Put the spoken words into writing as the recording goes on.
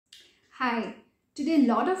Hi, today a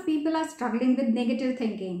lot of people are struggling with negative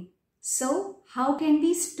thinking. So, how can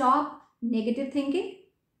we stop negative thinking?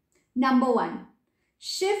 Number one,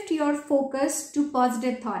 shift your focus to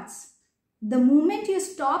positive thoughts. The moment you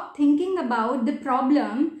stop thinking about the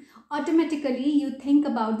problem, automatically you think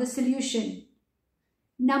about the solution.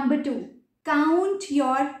 Number two, count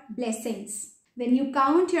your blessings. When you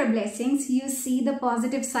count your blessings, you see the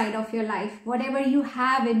positive side of your life, whatever you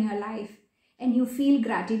have in your life, and you feel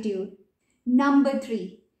gratitude. Number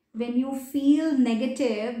three, when you feel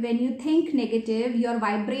negative, when you think negative, your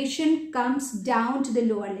vibration comes down to the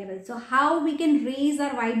lower level. So how we can raise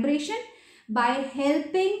our vibration? By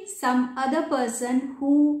helping some other person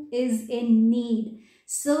who is in need.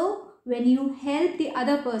 So when you help the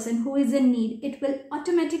other person who is in need, it will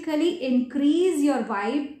automatically increase your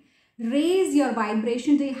vibe, raise your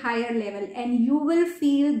vibration to a higher level, and you will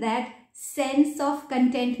feel that sense of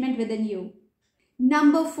contentment within you.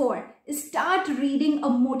 Number four, start reading a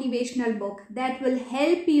motivational book that will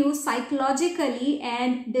help you psychologically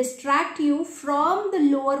and distract you from the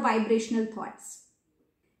lower vibrational thoughts.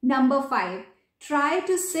 Number five, try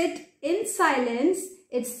to sit in silence.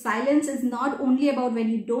 Silence is not only about when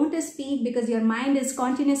you don't speak because your mind is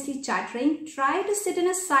continuously chattering. Try to sit in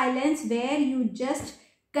a silence where you just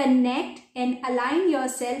connect and align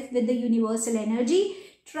yourself with the universal energy.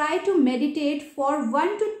 Try to meditate for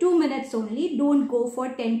 1 to 2 minutes only. Don't go for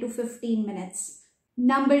 10 to 15 minutes.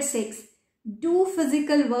 Number six, do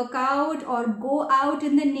physical workout or go out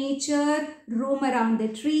in the nature, roam around the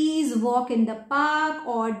trees, walk in the park,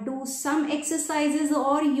 or do some exercises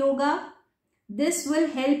or yoga. This will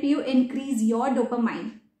help you increase your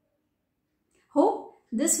dopamine. Hope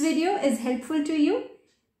this video is helpful to you.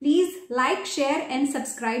 Please like, share and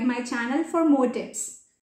subscribe my channel for more tips.